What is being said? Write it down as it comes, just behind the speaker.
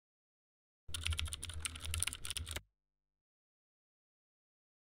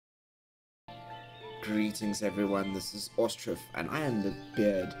Greetings everyone, this is Ostriv and I am the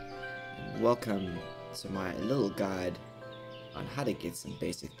Beard, and welcome to my little guide on how to get some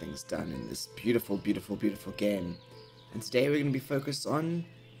basic things done in this beautiful game. And today we're going to be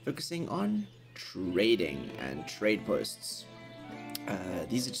focusing on trading and trade posts.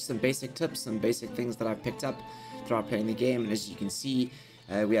 These are just some basic tips, some basic things that I've picked up throughout playing the game, and as you can see,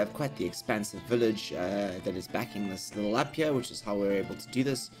 we have quite the expansive village that is backing this little up here, which is how we're able to do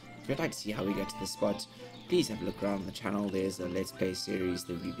this. If you'd like to see how we get to this spot, please have a look around the channel. There's a Let's Play series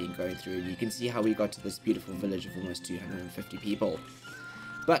that we've been going through, and you can see how we got to this beautiful village of almost 250 people.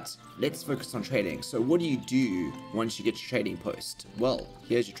 But let's focus on trading. So what do you do once you get your trading post? Well,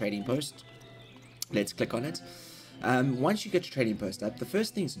 here's your trading post. Let's click on it. Once you get your trading post up, the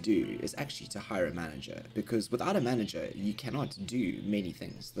first thing to do is actually to hire a manager, because without a manager you cannot do many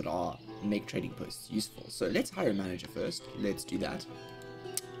things that make trading posts useful. So let's hire a manager first. Let's do that.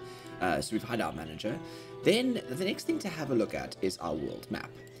 So we've hired our manager. Then the next thing to have a look at is our world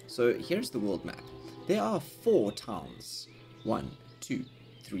map. So here's the world map. There are 4 towns, 1, 2,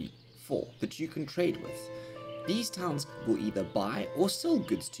 3, 4, that you can trade with. These towns will either buy or sell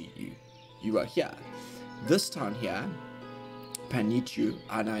goods to you. You are here. This town here, Panichu,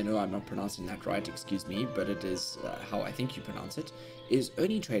 and I know I'm not pronouncing that right, excuse me, but it is how I think you pronounce it, is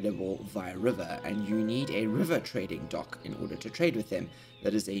only tradable via river, and you need a river trading dock in order to trade with them.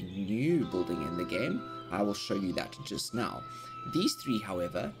 That is a new building in the game. I will show you that just now. These 3,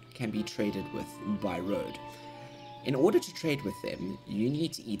 however, can be traded with by road. In order to trade with them, you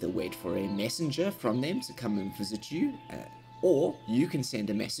need to either wait for a messenger from them to come and visit you, or you can send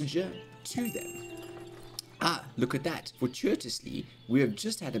a messenger to them. Ah, look at that. Fortuitously, we have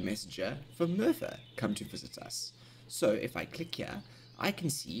just had a messenger from Merthyr come to visit us. So if I click here, I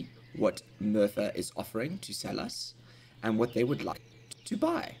can see what Merthyr is offering to sell us and what they would like to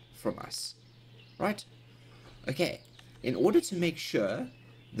buy from us. Right? Okay. In order to make sure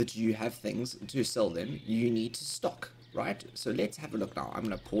that you have things to sell them, you need to stock, right? So let's have a look now. I'm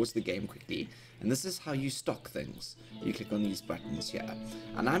going to pause the game quickly, and this is how you stock things. You click on these buttons here,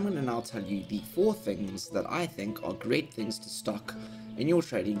 and I'm going to now tell you the 4 things that I think are great things to stock in your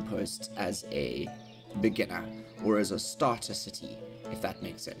trading posts as a beginner, or as a starter city, if that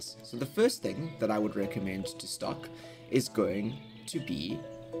makes sense. So the first thing that I would recommend to stock is going to be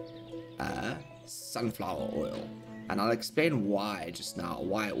sunflower oil. And I'll explain why just now,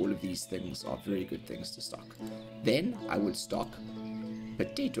 why all of these things are very good things to stock. Then I would stock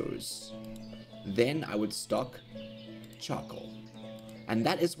potatoes. Then I would stock charcoal. And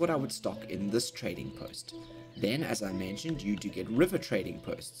that is what I would stock in this trading post. Then, as I mentioned, you do get river trading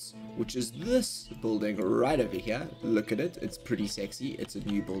posts, which is this building right over here. Look at it. It's pretty sexy. It's a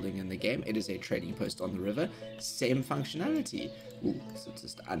new building in the game. It is a trading post on the river. Same functionality. Ooh, so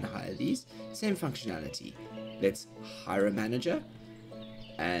just unhire these. Same functionality. Let's hire a manager,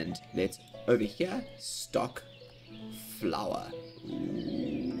 and let's over here stock flour.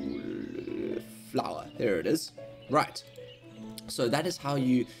 Ooh, flour. There it is. Right. So that is how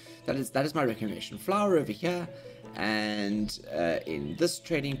you. That is my recommendation. Flour over here, and in this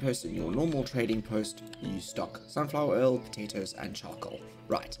trading post, in your normal trading post, you stock sunflower oil, potatoes, and charcoal.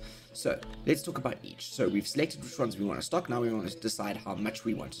 Right. So let's talk about each. So we've selected which ones we want to stock. Now we want to decide how much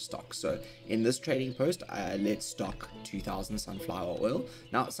we want to stock. So in this trading post, let's stock 2,000 sunflower oil.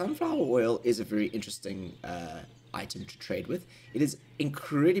 Now sunflower oil is a very interesting item to trade with. It is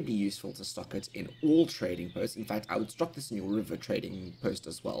incredibly useful to stock it in all trading posts. In fact, I would stock this in your river trading post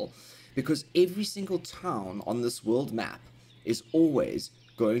as well, because every single town on this world map is always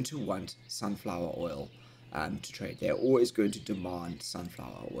going to want sunflower oil to trade. They're always going to demand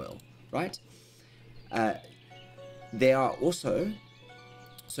sunflower oil, right? They are also,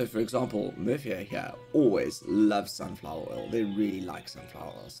 so for example, Merthyr here always loves sunflower oil. They really like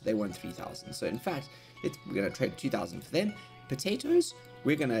sunflower oil, so they want 3,000. So in fact, we're going to trade 2,000 for them. Potatoes,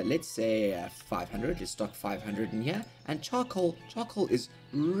 we're going to, let's say 500. Let's stock 500 in here. And charcoal is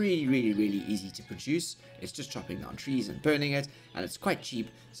really easy to produce. It's just chopping down trees and burning it, and it's quite cheap.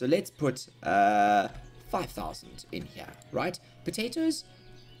 So let's put 5,000 in here, right? Potatoes,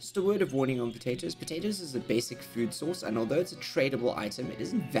 just a word of warning on potatoes. Potatoes is a basic food source, and although it's a tradable item, it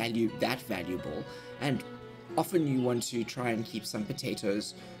isn't that valuable, and often you want to try and keep some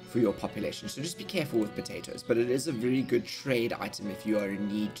potatoes for your population, so just be careful with potatoes. But it is a very good trade item if you are in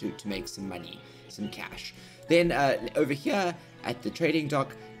need to make some money, some cash. Then over here at the trading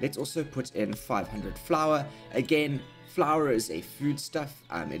dock, let's also put in 500 flour. Again, Flour is a foodstuff.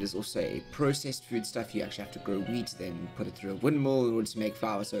 It is also a processed foodstuff. You actually have to grow wheat, then put it through a windmill in order to make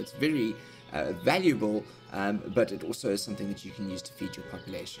flour. So it's very valuable, but it also is something that you can use to feed your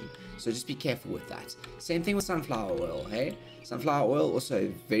population. So just be careful with that. Same thing with sunflower oil, hey? Sunflower oil,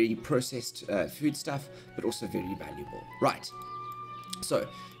 also very processed foodstuff, but also very valuable. Right. So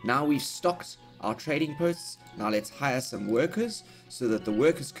now we've stocked our trading posts. Now let's hire some workers so that the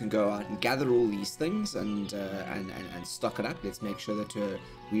workers can go out and gather all these things and stock it up. Let's make sure that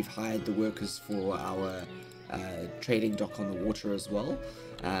we've hired the workers for our trading dock on the water as well.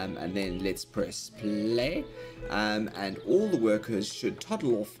 And then let's press play, and all the workers should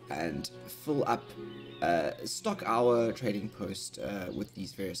toddle off and fill up, stock our trading post with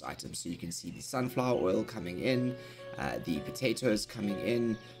these various items. So you can see the sunflower oil coming in, the potatoes coming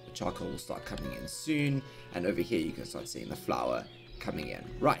in, the charcoal will start coming in soon, and over here you can start seeing the flour coming in.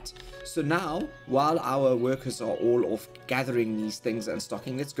 Right, so now while our workers are all off gathering these things and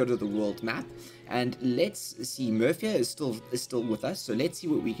stocking, let's go to the world map and let's see. Murphia is still with us, so let's see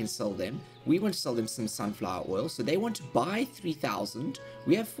what we can sell them. We want to sell them some sunflower oil, so they want to buy 3,000.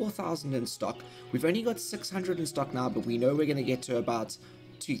 We have 4,000 in stock. We've only got 600 in stock now, but we know we're going to get to about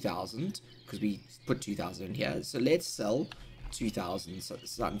 2,000 because we put 2,000 in here. So let's sell 2,000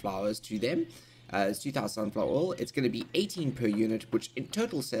 sunflowers to them. It's 2,000 sunflower oil. It's going to be 18 per unit, which in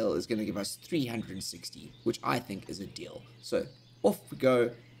total sale is going to give us 360, which I think is a deal. So off we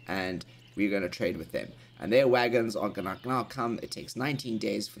go, and we're going to trade with them. And their wagons are going to now come. It takes 19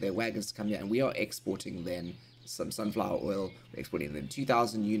 days for their wagons to come here, and we are exporting then some sunflower oil. We're exporting them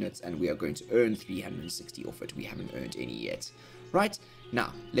 2,000 units, and we are going to earn 360 off it. We haven't earned any yet. Right,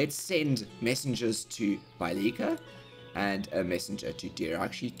 now let's send messengers to Bailika and a messenger to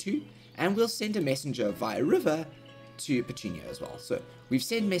Dirachi too. And we'll send a messenger via river to Petunia as well. So we've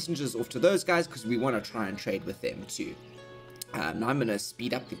sent messengers off to those guys because we want to try and trade with them too. Now I'm going to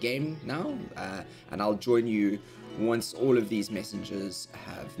speed up the game now, and I'll join you once all of these messengers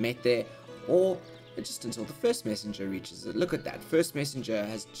have met there, or just until the first messenger reaches it. Look at that, first messenger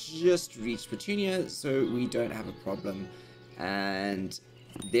has just reached Petunia, so we don't have a problem. And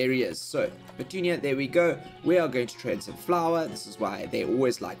there he is. So Petunia, there we go. We are going to trade some flour. This is why they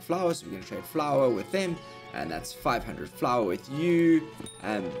always like flour, so we're going to trade flour with them, and that's 500 flour with you.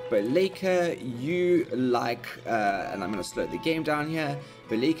 Baleka, you like and I'm going to slow the game down here.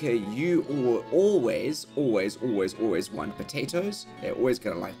 Baleka, you always want potatoes. They're always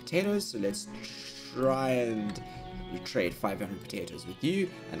going to like potatoes, so let's try and we trade 500 potatoes with you,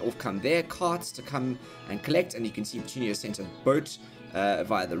 and off come their carts to come and collect. And you can see Petunia sent a boat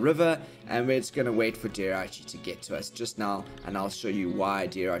via the river, and we're just going to wait for Dirachi to get to us just now, and I'll show you why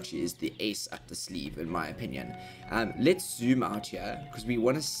Dirachi is the ace up the sleeve in my opinion. Let's zoom out here because we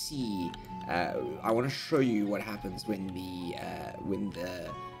want to see, I want to show you what happens when the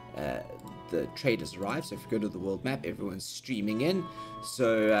traders arrive. So if you go to the world map, everyone's streaming in.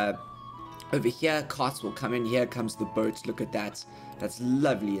 So over here, carts will come in. Here comes the boat. Look at that. That's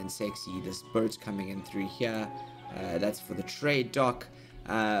lovely and sexy. This boat's coming in through here. That's for the trade dock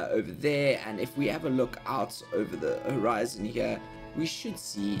over there. And if we have a look out over the horizon here, we should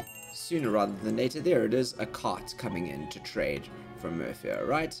see sooner rather than later, there it is, a cart coming in to trade from Murphia,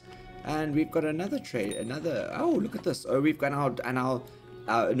 right? And we've got another trade, oh, look at this. Oh, we've got our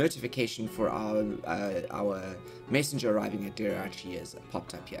notification for our messenger arriving at Dirachi has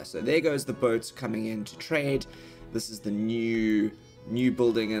popped up here. So there goes the boat coming in to trade. This is the new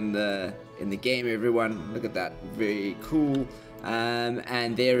building in the game, everyone. Look at that, very cool.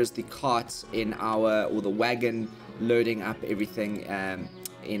 And there is the cart in the wagon loading up everything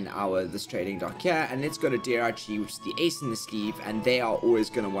in this trading dock here. And let's go to Dirachi, which is the ace in the sleeve, and they are always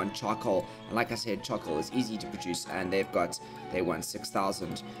going to want charcoal. And like I said, charcoal is easy to produce, and they want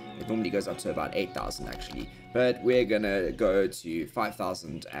 6,000. It normally goes up to about 8,000 actually, but we're gonna go to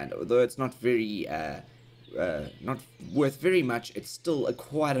 5,000. And although it's not very not worth very much, it's still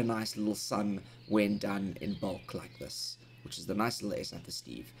quite a nice little sum when done in bulk like this, which is the nice little ace up the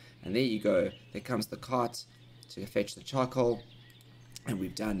sleeve. And there you go, there comes the cart to fetch the charcoal, and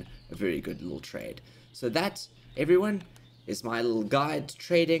we've done a very good little trade. So that, everyone, is my little guide to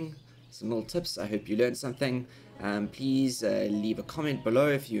trading, some little tips. I hope you learned something. Please leave a comment below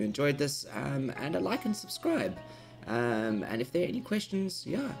if you enjoyed this, and a like and subscribe. And if there are any questions,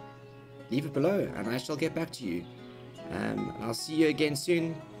 yeah, leave it below and I shall get back to you. I'll see you again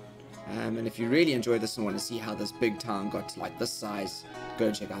soon. And if you really enjoyed this and want to see how this big town got to like this size, go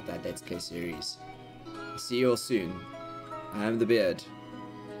and check out that Let's Play series. See you all soon. I'm the Beard,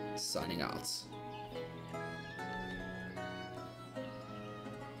 signing out.